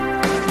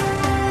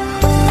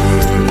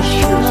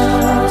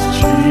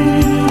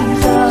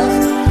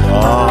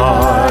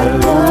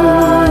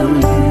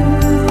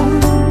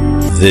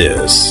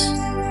This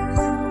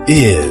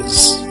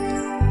is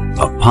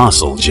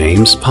Apostle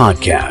James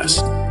Podcast,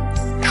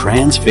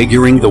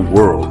 transfiguring the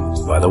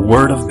world by the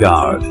Word of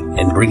God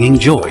and bringing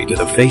joy to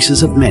the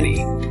faces of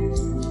many.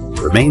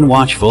 Remain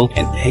watchful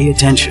and pay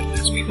attention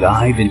as we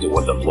dive into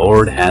what the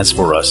Lord has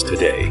for us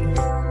today.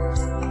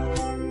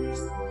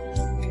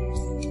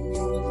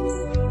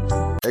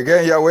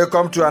 Again, you're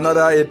welcome to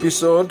another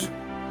episode.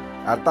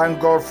 I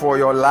thank God for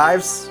your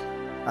lives.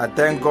 I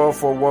thank God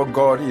for what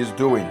God is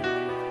doing.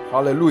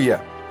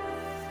 Hallelujah.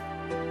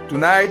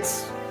 Tonight,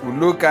 we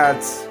look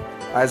at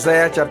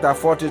Isaiah chapter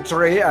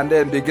 43 and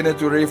then beginning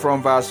to read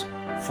from verse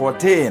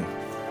 14.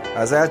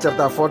 Isaiah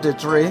chapter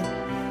 43,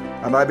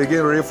 and I begin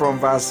to read from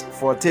verse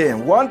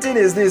 14. One thing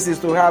is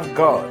to have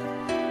God.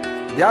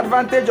 The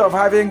advantage of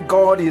having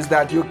God is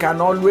that you can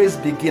always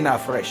begin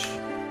afresh.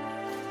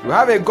 You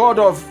have a God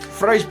of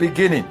fresh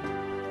beginning.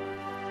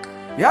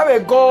 You have a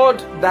God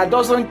that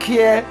doesn't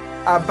care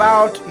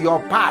about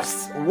your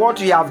past, what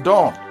you have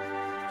done.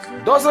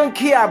 Doesn't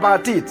care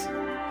about it.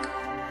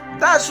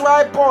 That's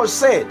why Paul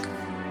said,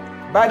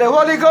 by the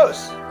Holy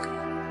Ghost,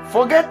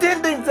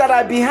 forgetting things that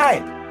are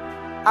behind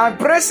and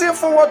pressing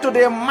forward to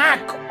the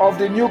mark of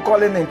the new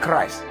calling in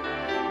Christ.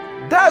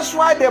 That's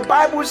why the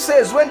Bible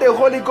says when the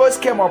Holy Ghost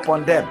came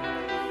upon them,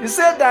 he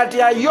said that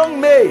your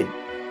young men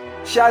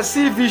shall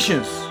see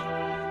visions.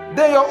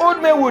 Then your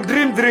old men will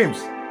dream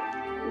dreams.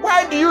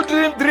 Why do you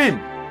dream?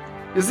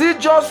 Is it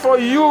just for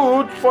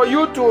you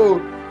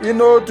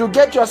to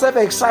get yourself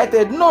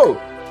excited?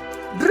 No.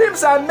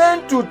 Dreams are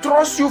meant to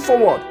thrust you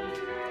forward.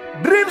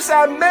 Dreams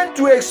are meant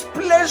to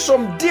explain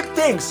some deep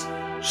things,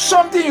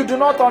 something you do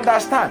not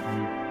understand.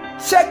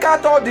 Check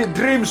out all the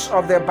dreams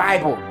of the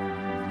Bible.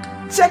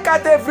 Check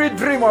out every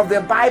dream of the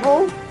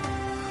Bible.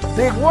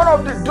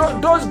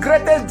 Those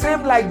greatest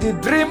dreams, like the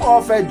dream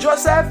of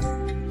Joseph.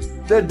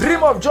 The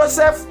dream of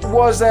Joseph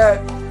was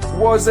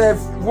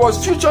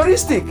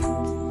futuristic,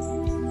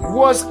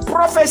 was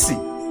prophecy.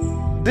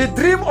 The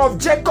dream of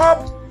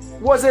Jacob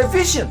was a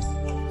vision.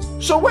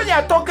 So when you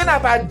are talking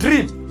about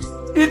dream,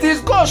 it is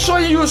God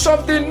showing you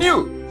something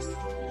new.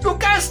 You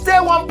can't stay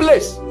one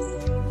place.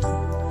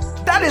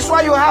 That is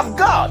why you have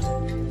God.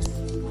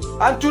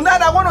 And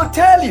tonight I want to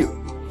tell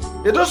you,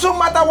 it doesn't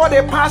matter what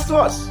the past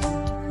was.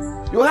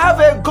 You have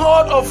a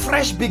God of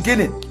fresh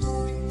beginning.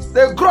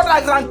 The God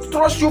that can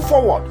thrust you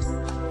forward.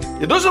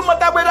 It doesn't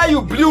matter whether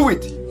you blew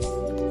it.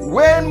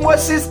 When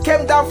Moses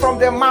came down from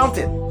the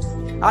mountain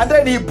and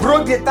then he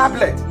broke the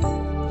tablet,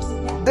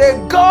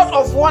 the God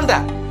of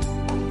wonder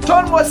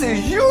told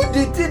Moses, you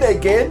did it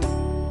again.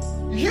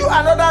 You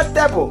another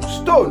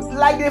stone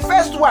like the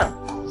first one,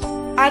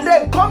 and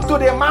then come to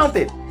the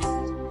mountain,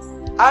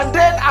 and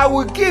then I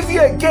will give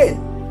you again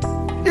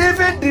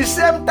even the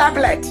same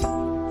tablet,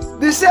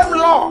 the same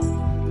law.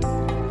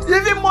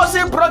 Even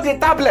Moses broke the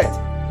tablet.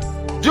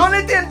 The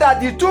only thing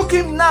that it took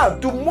him now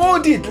to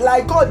mold it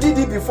like God did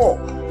it before,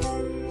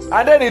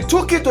 and then he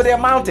took it to the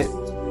mountain.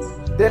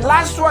 The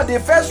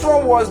first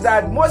one was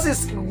that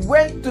Moses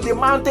went to the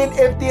mountain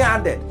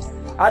empty-handed,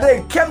 and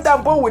then came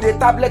down both with the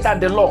tablet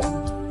and the law.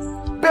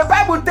 The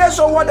Bible tells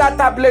us what that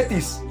tablet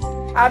is,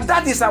 and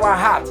that is our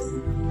heart.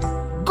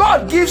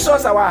 God gives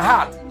us our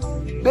heart.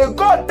 The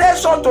God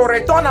tells us to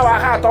return our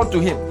heart unto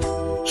Him,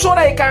 so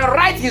that He can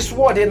write His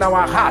word in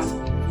our heart.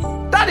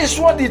 That is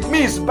what it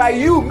means by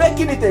you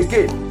making it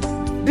again.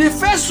 The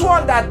first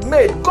one that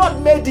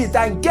God made it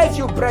and gave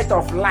you breath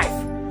of life.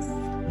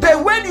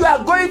 But when you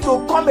are going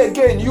to come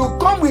again, you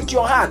come with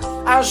your heart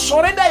and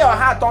surrender your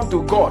heart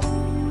unto God.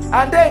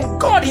 And then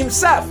God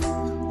Himself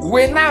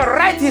will now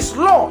write His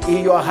law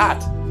in your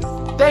heart.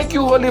 Thank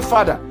you, Holy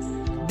Father.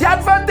 The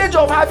advantage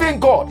of having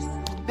God.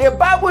 The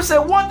Bible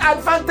says one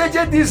advantage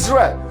in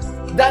Israel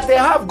that they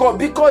have God,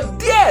 because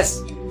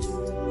theirs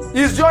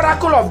is the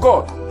oracle of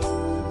God.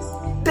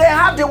 They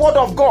have the word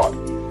of God.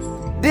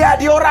 They are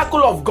the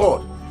oracle of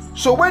God.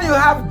 So when you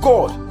have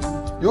God,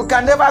 you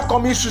can never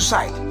commit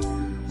suicide.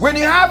 When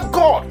you have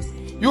God,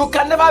 you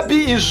can never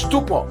be in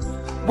stupor.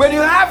 When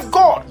you have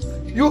God,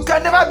 you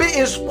can never be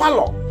in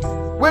squalor.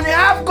 When you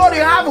have God,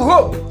 you have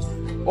hope.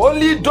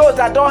 Only those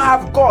that don't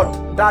have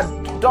God that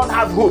don't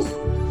have hope.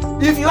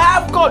 If you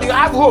have God, you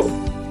have hope.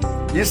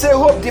 You say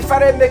hope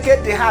deferred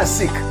maketh the heart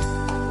sick.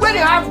 When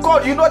you have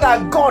God, you know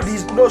that God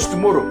knows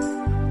tomorrow.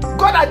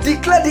 God had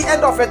declared the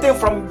end of a thing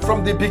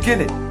from the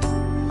beginning.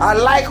 I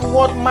like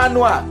what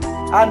Manoah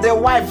and the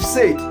wife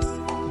said.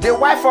 The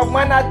wife of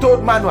Manoah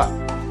told Manoah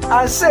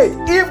and said,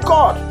 if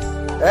God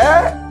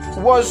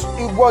was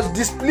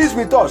displeased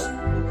with us,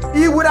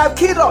 He would have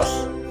killed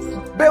us.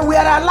 But we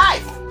are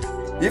alive.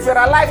 If you're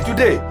alive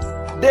today,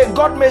 then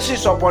God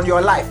mercies upon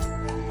your life.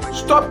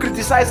 Stop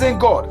criticizing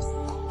God.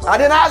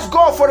 And then ask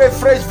God for a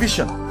fresh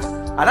vision.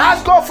 And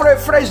ask God for a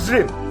fresh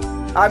dream.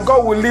 And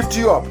God will lift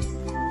you up.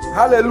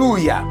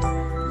 Hallelujah.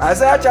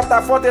 Isaiah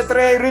chapter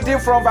 43, reading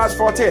from verse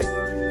 14.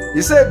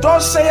 He said,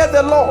 thus saith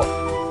the Lord,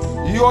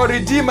 your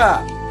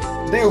Redeemer,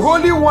 the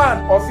Holy One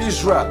of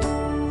Israel.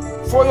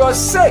 For your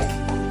sake,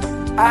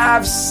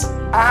 I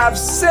have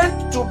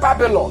sent to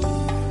Babylon.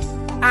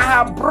 I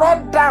have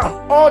brought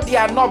down all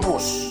their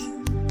nobles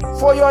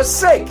For your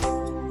sake,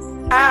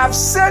 I have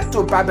sent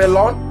to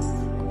Babylon,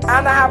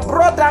 and I have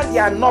brought down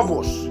their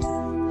nobles.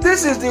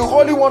 This is the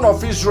Holy One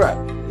of Israel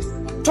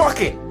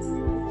talking.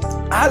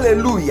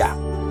 Hallelujah.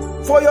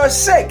 For your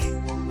sake,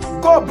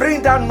 God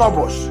bring down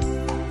nobles,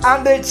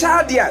 and the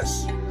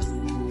Chaldeans,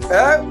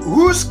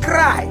 whose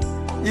cry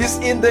is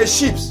in the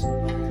ships.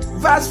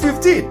 Verse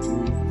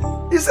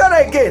 15. He said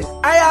again,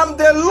 I am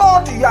the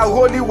Lord your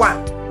Holy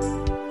One,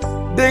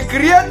 the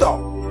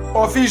Creator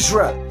of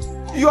Israel,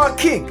 your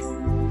King.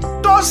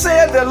 Thus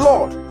saith the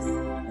Lord,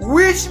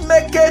 which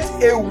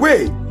maketh a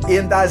way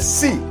in the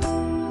sea,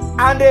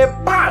 and a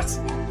path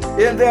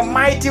in the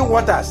mighty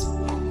waters,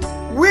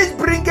 which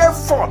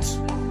bringeth forth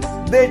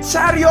the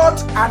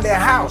chariot and the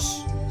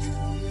house,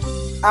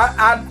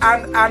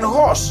 and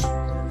horse,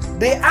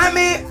 the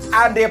army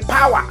and the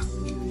power.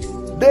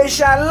 They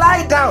shall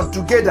lie down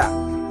together,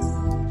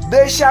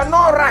 they shall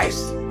not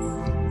rise.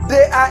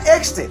 They are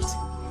extinct,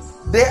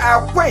 they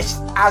are quenched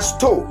as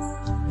tow.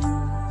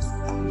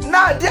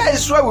 Now there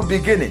is where we're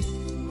beginning.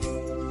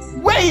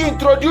 When he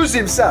introduced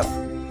himself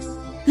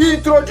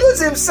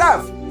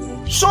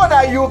so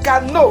that you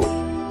can know.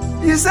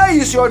 He said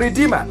he's your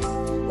redeemer.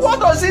 What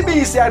does it mean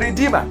he's your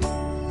redeemer?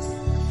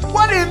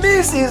 What it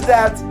means is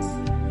that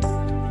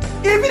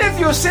even if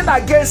you sin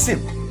against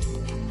him,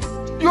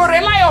 you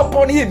rely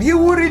upon him, he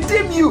will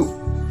redeem you.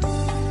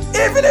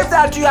 Even if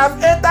that you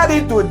have entered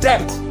into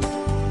debt,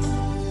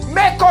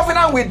 make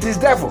covenant with this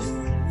devil.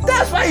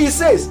 That's why he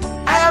says,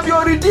 I am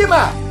your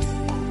redeemer.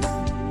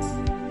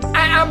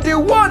 I am the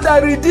one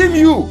that redeemed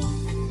you.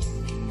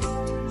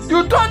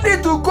 You don't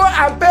need to go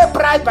and pay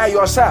price by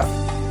yourself.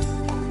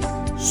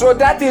 So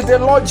that is the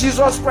Lord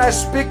Jesus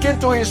Christ speaking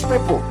to his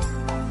people.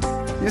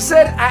 He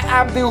said, I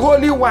am the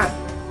Holy One,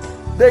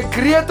 the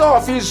Creator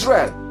of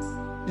Israel,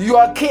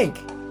 your King.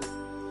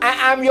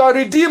 I am your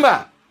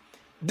Redeemer,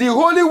 the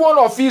Holy One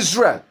of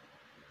Israel.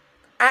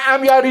 I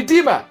am your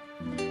Redeemer.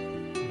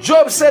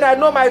 Job said, I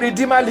know my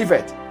Redeemer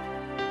liveth.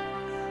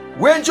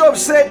 When Job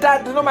said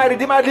that, I know my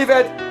Redeemer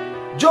liveth,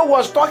 Job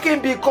was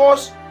talking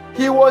because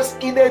he was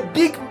in a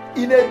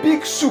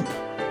big soup.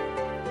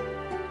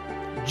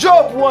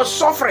 Job was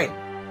suffering,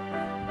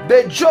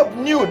 but Job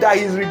knew that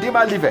his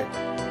Redeemer liveth.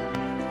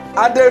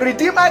 And the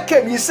Redeemer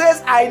came. He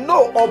says, I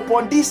know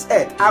upon this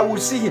earth I will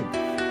see him.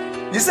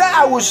 He said,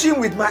 I will see him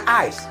with my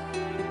eyes.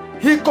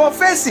 He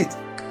confessed it,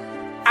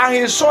 and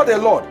he saw the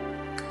Lord.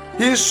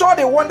 He saw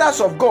the wonders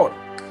of God.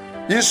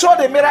 He saw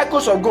the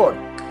miracles of God.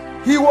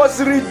 He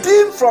was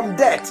redeemed from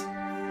death.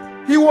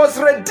 He was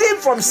redeemed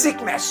from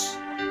sickness.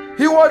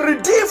 He was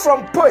redeemed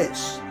from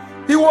pains.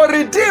 He was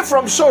redeemed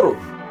from sorrow.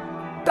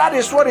 That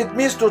is what it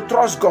means to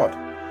trust God.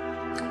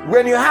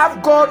 When you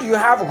have God, you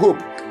have hope.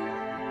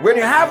 When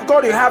you have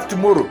God, you have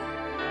tomorrow.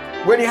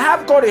 When you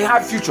have God, you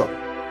have future.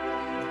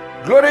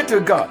 Glory to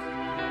God.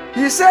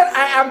 He said,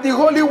 I am the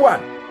Holy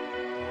One.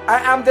 I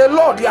am the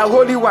Lord, your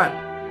Holy One.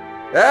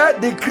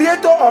 The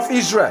Creator of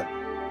Israel.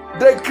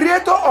 The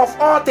Creator of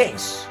all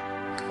things.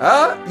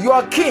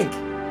 Your King.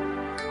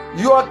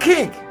 Your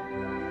King.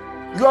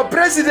 Your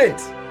President.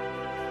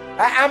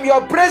 I am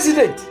your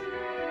President.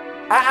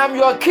 I am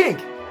your King.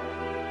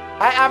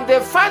 I am the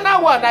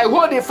final one. I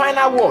hold the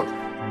final word.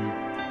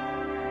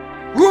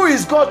 Who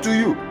is God to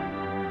you?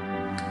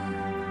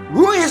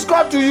 Who is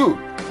God to you?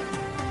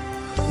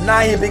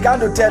 Now he began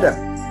to tell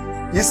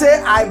them. He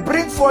said, I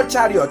bring forth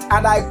chariots,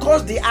 and I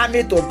cause the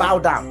army to bow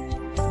down.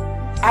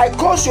 I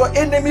cause your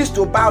enemies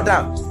to bow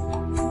down.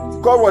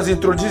 God was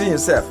introducing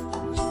himself.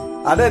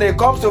 And then he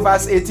comes to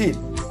verse 18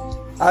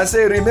 and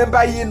say,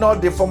 remember ye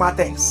not the former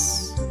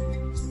things,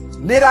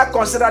 neither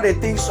consider the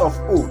things of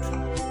old.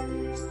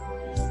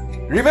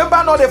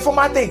 Remember not the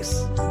former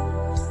things.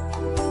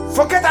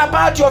 Forget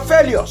about your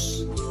failures.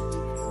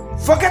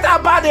 Forget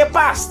about the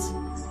past.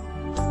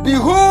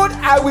 Behold,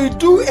 I will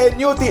do a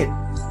new thing.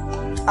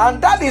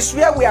 And that is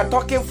where we are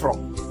talking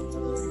from.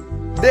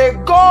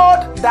 The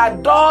God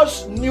that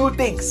does new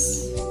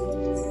things.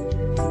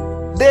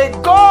 The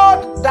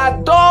God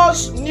that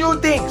does new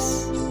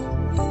things.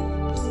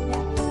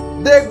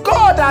 The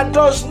God that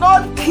does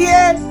not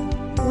care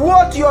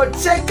what your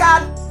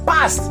checkered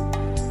past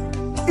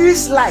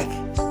is like.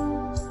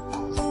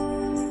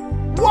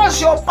 What's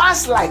your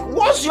past like?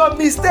 What's your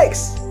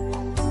mistakes?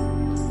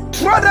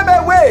 Throw them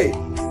away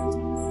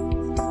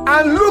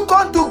and look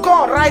unto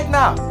God right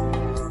now.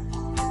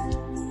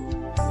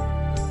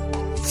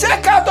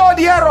 Check out all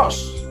the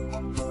errors.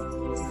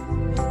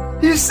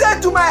 He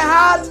said to my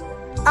heart,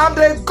 I'm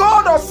the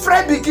God of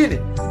fresh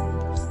beginning.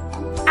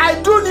 I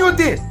do new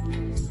thing.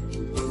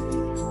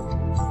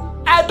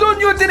 I do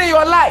new thing in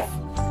your life.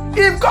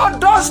 If God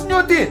does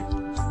new thing,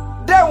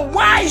 then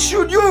why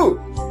should you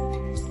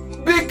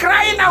be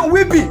crying and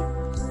weeping?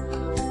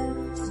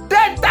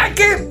 Then thank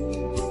him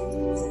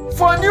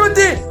for new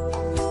thing.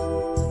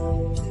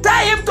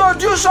 Tell him to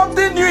do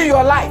something new in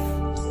your life.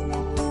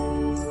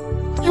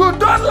 You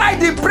don't like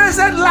the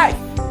present life.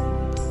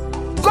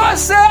 God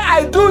say,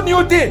 I do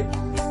new thing.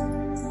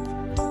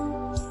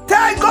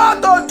 Tell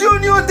God to do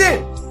new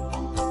thing.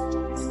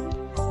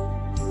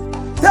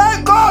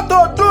 Tell God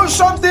to do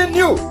something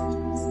new.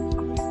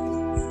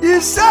 He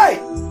said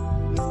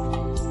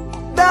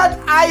that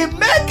I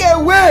make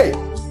a way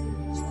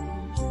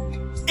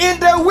in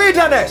the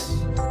wilderness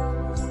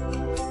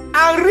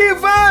and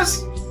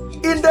rivers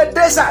in the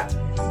desert.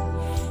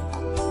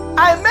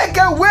 I make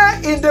a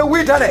way in the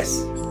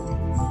wilderness.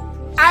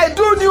 I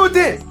do new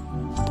thing.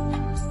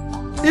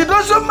 It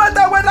doesn't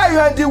matter whether you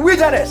are in the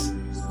wilderness.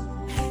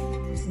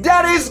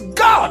 There is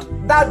God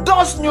that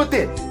does new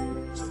thing.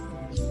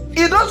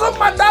 It doesn't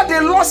matter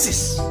the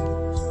losses.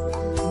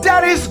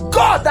 There is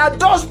God that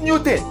does new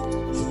thing.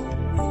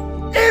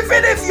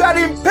 Even if you are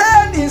in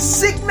pain, in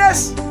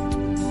sickness,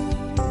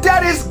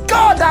 there is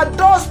God that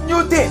does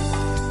new thing.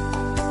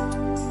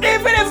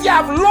 Even if you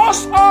have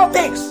lost all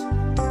things,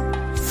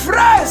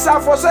 friends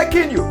have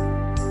forsaken you,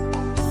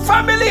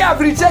 family have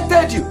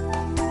rejected you,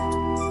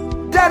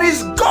 there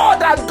is God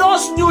that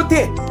does new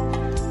thing.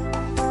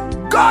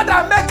 God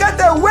that maketh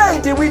a way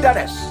in the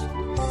wilderness,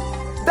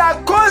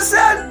 that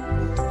causes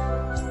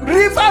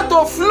river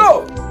to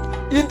flow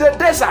in the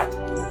desert.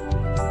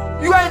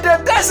 You are in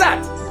the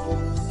desert.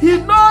 He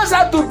knows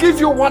how to give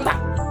you water.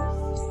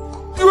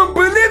 You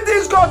believe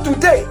this God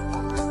today.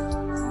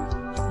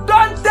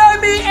 Don't tell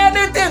me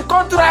anything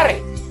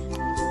contrary.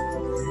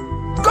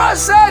 God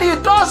said He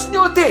does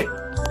new thing.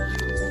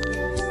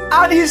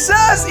 And He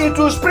says it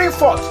will spring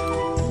forth.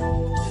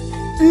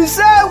 He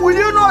said, will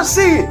you not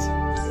see it?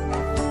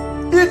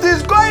 It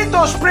is going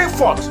to spring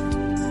forth.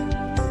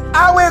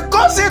 I will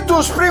cause it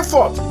to spring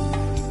forth.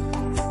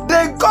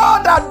 The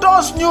God that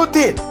does new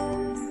thing.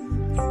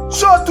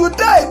 So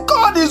today,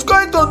 God is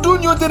going to do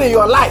new thing in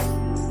your life.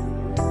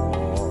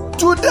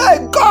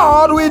 Today,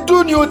 God will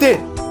do new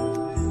thing.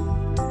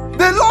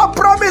 The Lord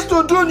promised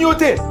to do new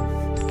thing.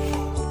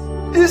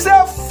 He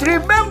said,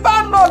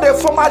 remember not the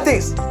former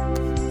things,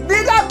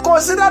 neither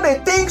consider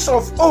the things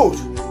of old.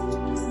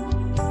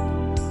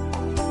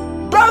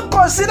 Don't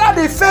consider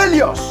the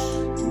failures.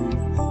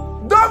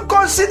 Don't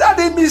consider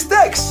the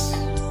mistakes.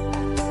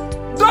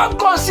 Don't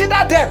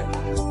consider them.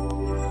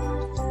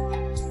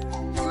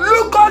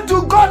 Look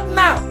unto God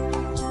now.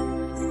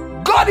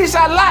 God is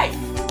alive.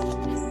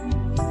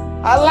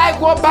 I like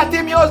what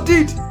Bartimaeus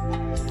did.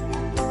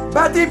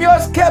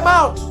 Bartimaeus came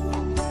out,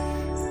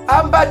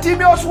 and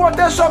Bartimaeus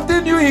wanted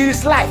something new in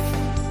his life.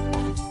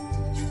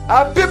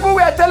 And people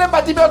were telling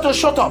Bartimaeus to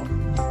shut up.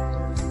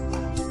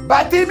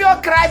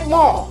 Bartimaeus cried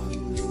more.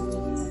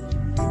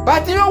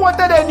 Bartimaeus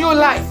wanted a new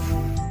life.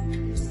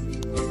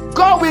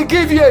 God will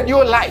give you a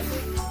new life.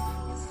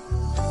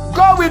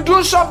 God will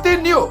do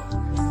something new.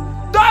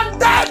 Don't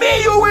tell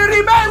me you will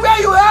remain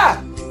where you are.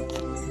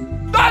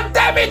 Don't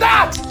tell me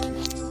that.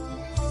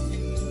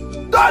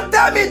 Don't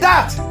tell me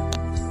that.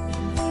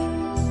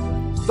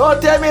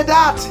 Don't tell me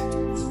that.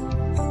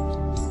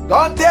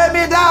 Don't tell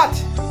me that.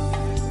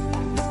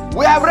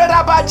 We have read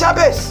about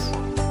Jabez.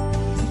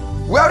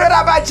 We have read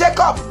about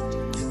Jacob.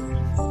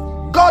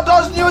 God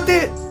does new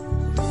things.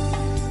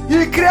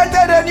 He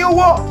created a new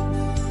world.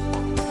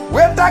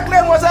 When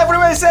darkness was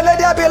everywhere, He said, let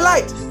there be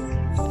light.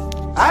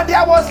 And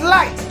there was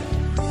light.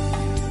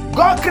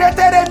 God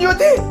created a new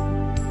thing.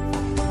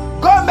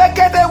 God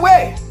maketh a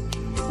way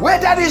where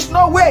there is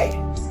no way.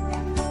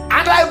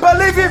 And I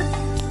believe Him.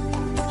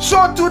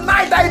 So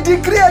tonight I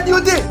decree a new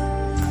thing.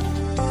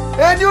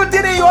 A new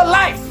thing in your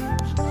life.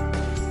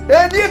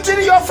 A new thing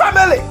in your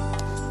family.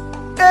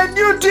 A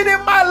new thing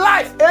in my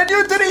life. A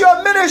new thing in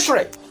your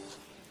ministry.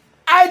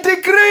 I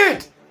decree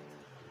it.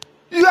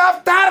 You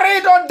have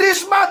tarried on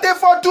this mountain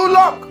for too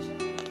long.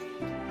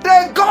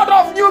 The God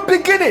of new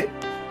beginning.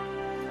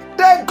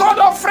 The God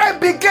of fresh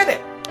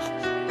beginning.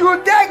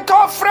 You thank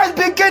God fresh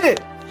beginning.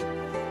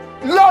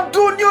 Lord,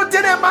 do new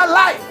thing in my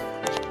life.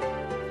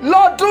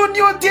 Lord, do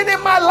new thing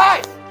in my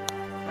life.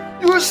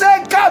 You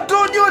say, God,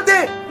 do new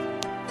thing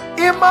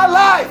in my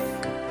life.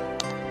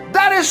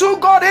 That is who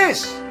God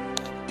is.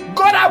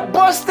 God has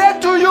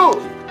boasted to you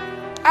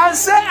and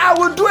said, I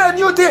will do a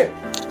new thing.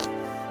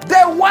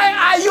 Then why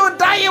are you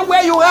dying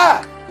where you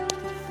are?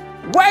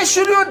 Why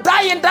should you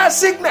die in that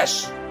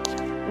sickness?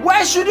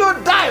 Why should you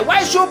die?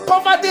 Why should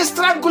poverty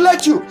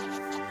strangulate you?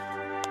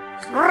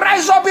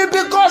 Rise up it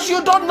because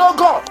you don't know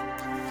God.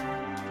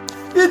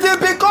 It is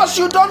because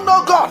you don't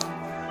know God.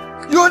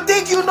 You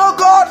think you know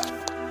God.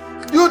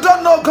 You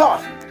don't know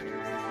God.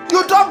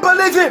 You don't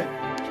believe Him.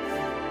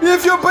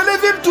 If you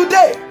believe Him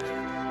today,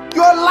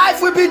 your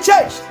life will be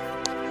changed.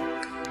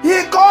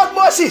 He called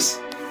Moses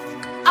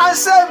and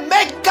said,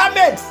 make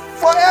garment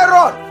for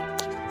Aaron,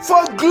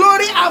 for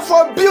glory and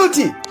for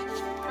beauty.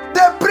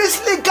 The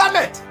priestly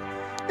garment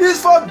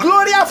is for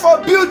glory and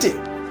for beauty.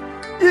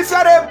 If you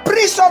are a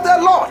priest of the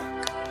Lord,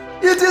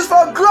 it is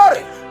for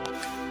glory.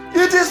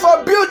 It is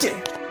for beauty.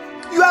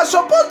 You are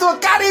supposed to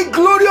carry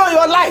glory on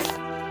your life.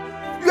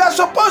 You are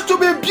supposed to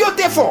be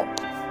beautiful.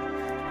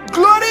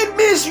 Glory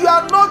means you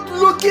are not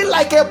looking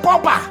like a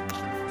pauper.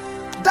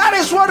 That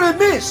is what it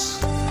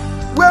means.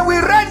 When we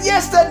read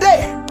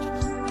yesterday,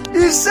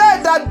 he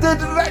said that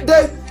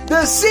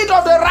the seed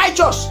of the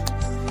righteous,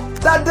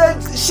 that they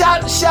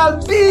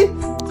shall be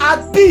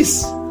at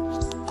peace,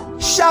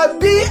 shall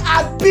be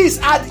at peace,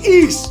 at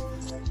ease.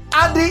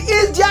 And the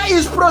ease there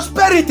is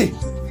prosperity.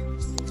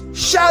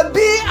 shall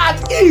be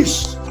at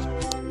ease,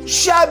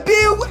 shall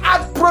be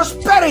at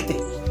prosperity,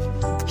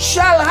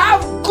 shall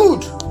have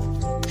good,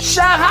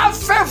 shall have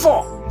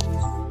favor.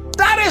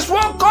 That is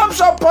what comes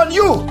upon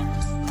you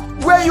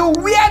when you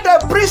wear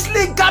the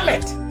priestly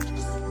garment.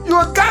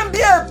 You can't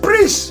be a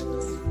priest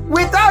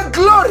without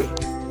glory.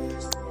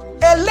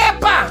 A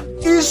leper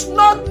is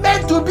not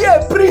meant to be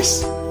a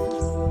priest.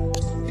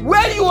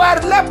 When you are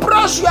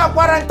leprous, you are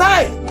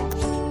quarantined.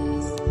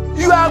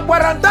 You are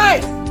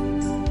quarantined.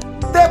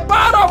 The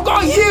power of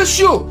God heals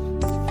you.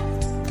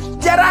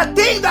 There are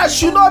things that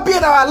should not be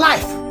in our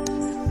life.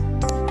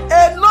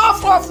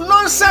 Enough of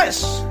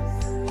nonsense.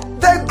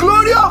 The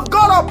glory of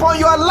God upon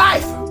your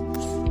life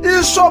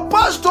is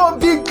supposed to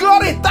be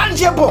glory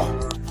tangible.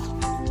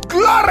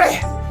 Glory.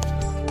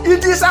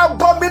 It is an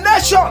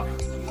abomination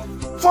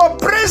for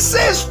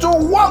princes to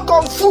walk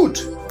on foot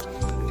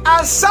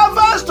and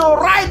servants to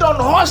ride on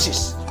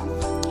horses.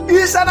 It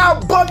is an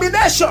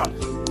abomination.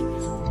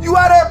 You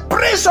are a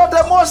prince of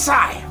the Most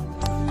High.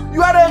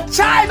 You are a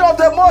child of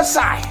the Most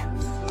High.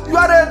 You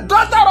are a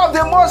daughter of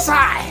the Most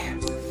High.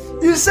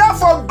 He said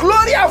for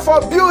glory and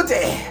for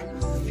beauty.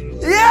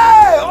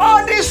 Yeah,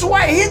 all this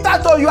while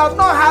hitherto you have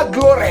not had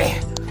glory.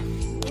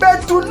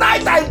 But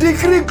tonight I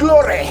decree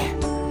glory.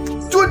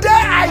 Today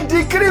I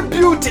decree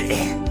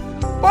beauty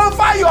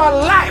over your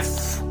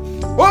life,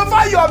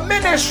 over your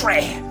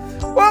ministry,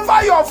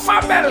 over your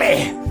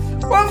family,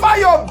 over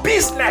your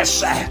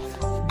business.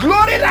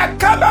 Glory that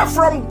cometh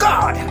from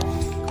God.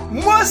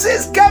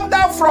 Moses came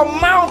down from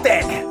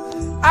mountain,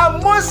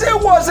 and Moses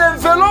was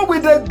enveloped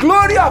with the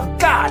glory of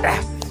God.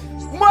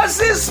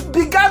 Moses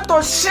began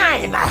to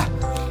shine,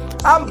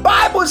 and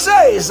Bible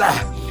says,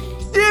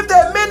 if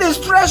the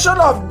ministration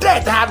of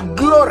death had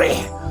glory,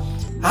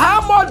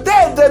 how much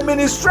then the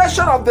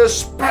ministration of the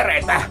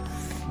Spirit?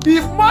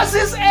 If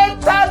Moses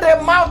entered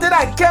the mountain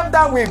and came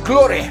down with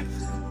glory,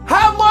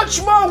 how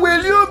much more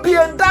will you be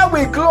endowed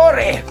with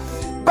glory?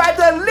 By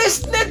the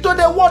listening to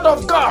the word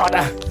of God.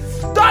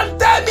 Don't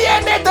tell me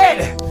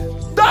anything.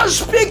 Don't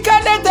speak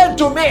anything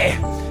to me.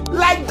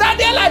 Like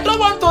Daniel, I don't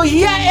want to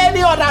hear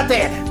any other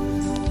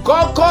thing.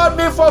 God called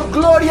me for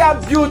glory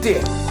and beauty.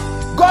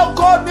 God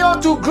called me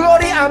unto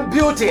glory and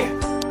beauty.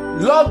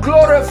 Lord,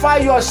 glorify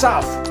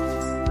yourself.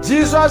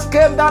 Jesus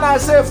came down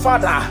and said,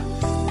 Father,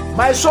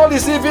 my soul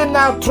is even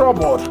now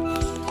troubled.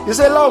 He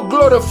said, Lord,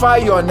 glorify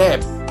your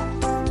name.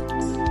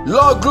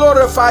 Lord,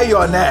 glorify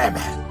your name.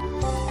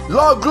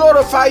 Lord,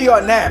 glorify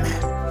your name.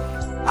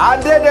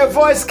 And then the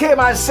voice came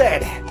and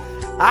said,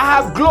 I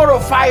have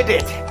glorified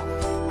it.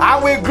 I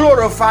will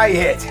glorify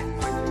it.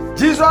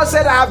 Jesus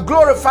said, I have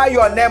glorified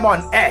your name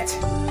on earth.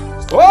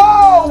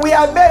 Oh, we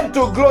are meant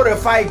to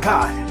glorify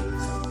God.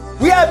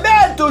 We are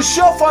meant to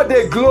show for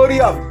the glory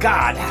of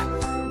God.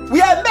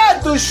 We are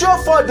meant to show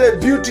for the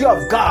beauty of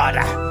God.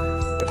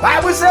 The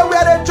Bible says we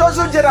are a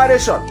chosen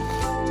generation,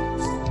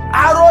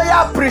 a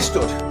royal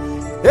priesthood,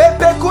 a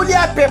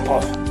peculiar people,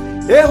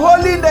 a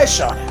holy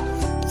nation.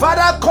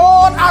 Father,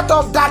 called out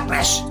of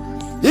darkness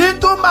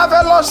into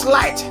marvelous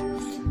light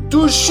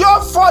to show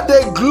for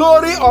the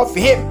glory of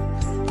Him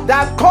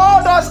that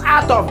called us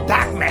out of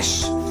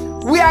darkness.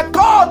 We are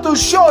called to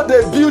show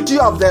the beauty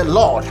of the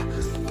Lord.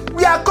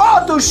 We are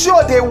called to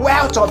show the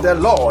wealth of the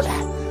Lord.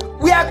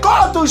 We are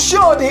called to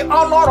show the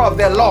honor of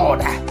the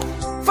Lord.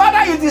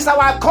 Father, it is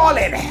our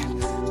calling.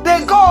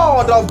 The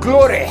God of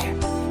glory,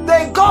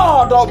 the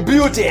God of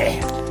beauty,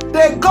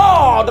 the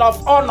God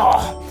of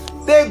honor,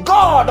 the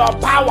God of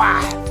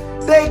power,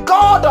 the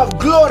God of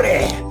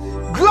glory.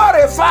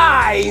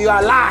 Glorify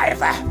your life.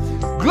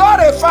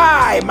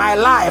 Glorify my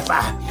life.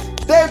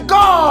 The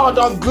God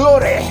of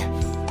glory.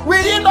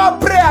 We did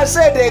not pray and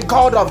say the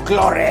God of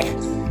glory.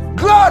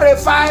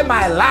 Glorify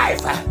my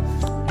life.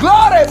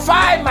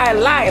 Glorify my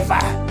life.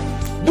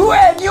 Do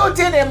a new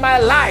thing in my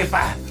life.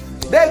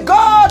 The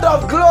God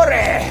of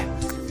glory.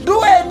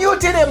 Do a new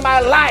thing in my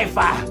life.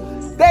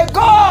 The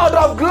God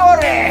of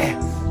glory.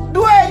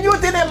 Do a new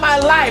thing in my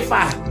life.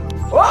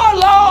 Oh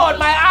Lord,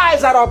 my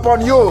eyes are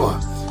upon you.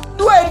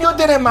 Do a new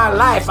thing in my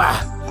life.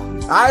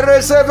 I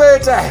receive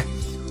it.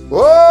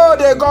 Oh,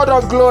 the God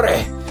of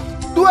glory.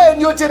 Do a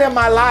new thing in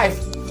my life.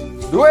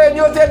 Do a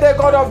new thing, the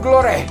God of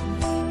glory.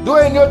 Do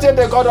a new thing,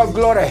 the God of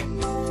glory.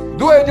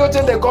 Do a new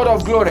thing, the God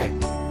of glory.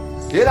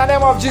 In the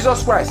name of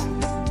Jesus Christ.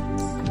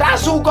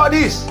 That's who God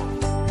is.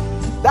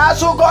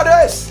 That's who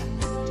God is.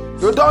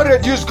 You don't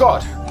reduce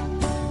God.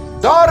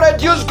 Don't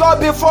reduce God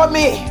before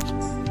me.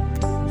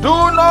 Do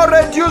not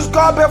reduce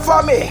God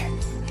before me.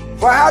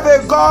 For I have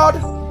a God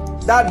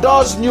that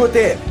does new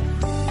things.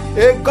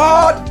 A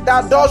God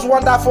that does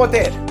wonderful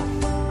things.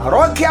 I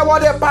don't care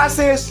what the past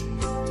is.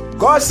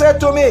 God said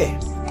to me,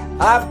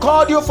 I have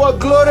called you for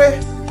glory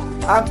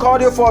and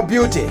called you for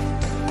beauty.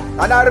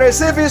 And I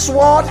receive His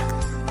word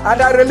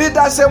and I release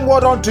that same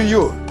word unto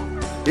you.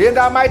 In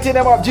the mighty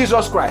name of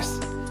Jesus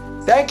Christ.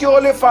 Thank you,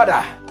 Holy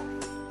Father.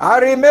 I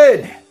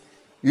remain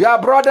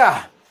your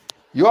brother,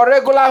 your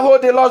regular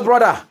Holy Lord's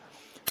brother,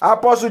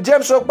 Apostle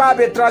James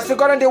Okpabe,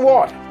 transfiguring the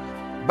word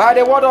by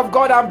the word of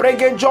God and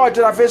bringing joy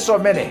to the face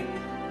of many.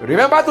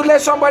 Remember to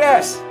let somebody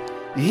else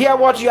Hear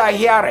what you are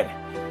hearing.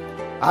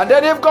 And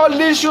then if God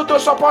leads you to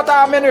support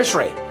our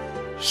ministry,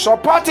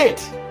 support it,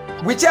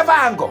 whichever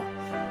angle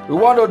you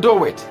want to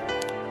do it.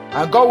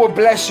 And God will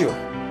bless you.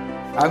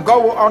 And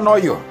God will honor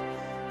you.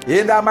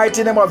 In the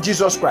mighty name of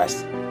Jesus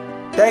Christ.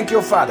 Thank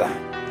you, Father.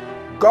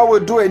 God will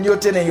do a new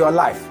thing in your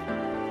life.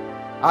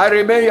 I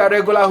remain your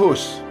regular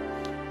host,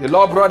 the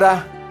Lord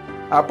Brother,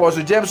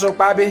 Apostle James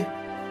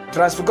Okpabi,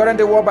 transfiguring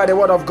the world by the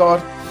word of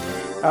God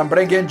and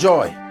bringing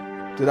joy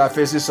to the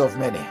faces of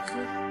many.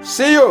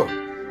 See you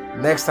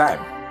next time.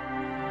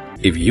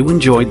 If you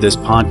enjoyed this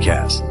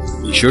podcast,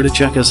 be sure to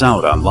check us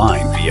out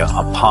online via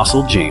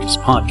Apostle James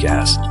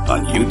Podcast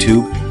on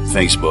YouTube,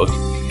 Facebook,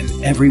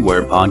 and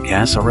everywhere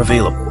podcasts are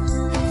available.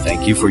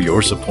 Thank you for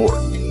your support.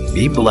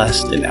 Be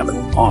blessed and have an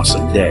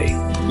awesome day.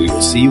 We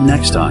will see you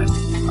next time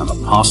on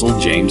Apostle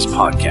James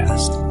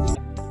Podcast.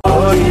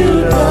 Oh,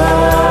 you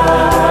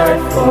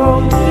died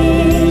for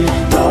me.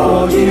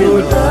 Oh,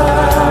 you died.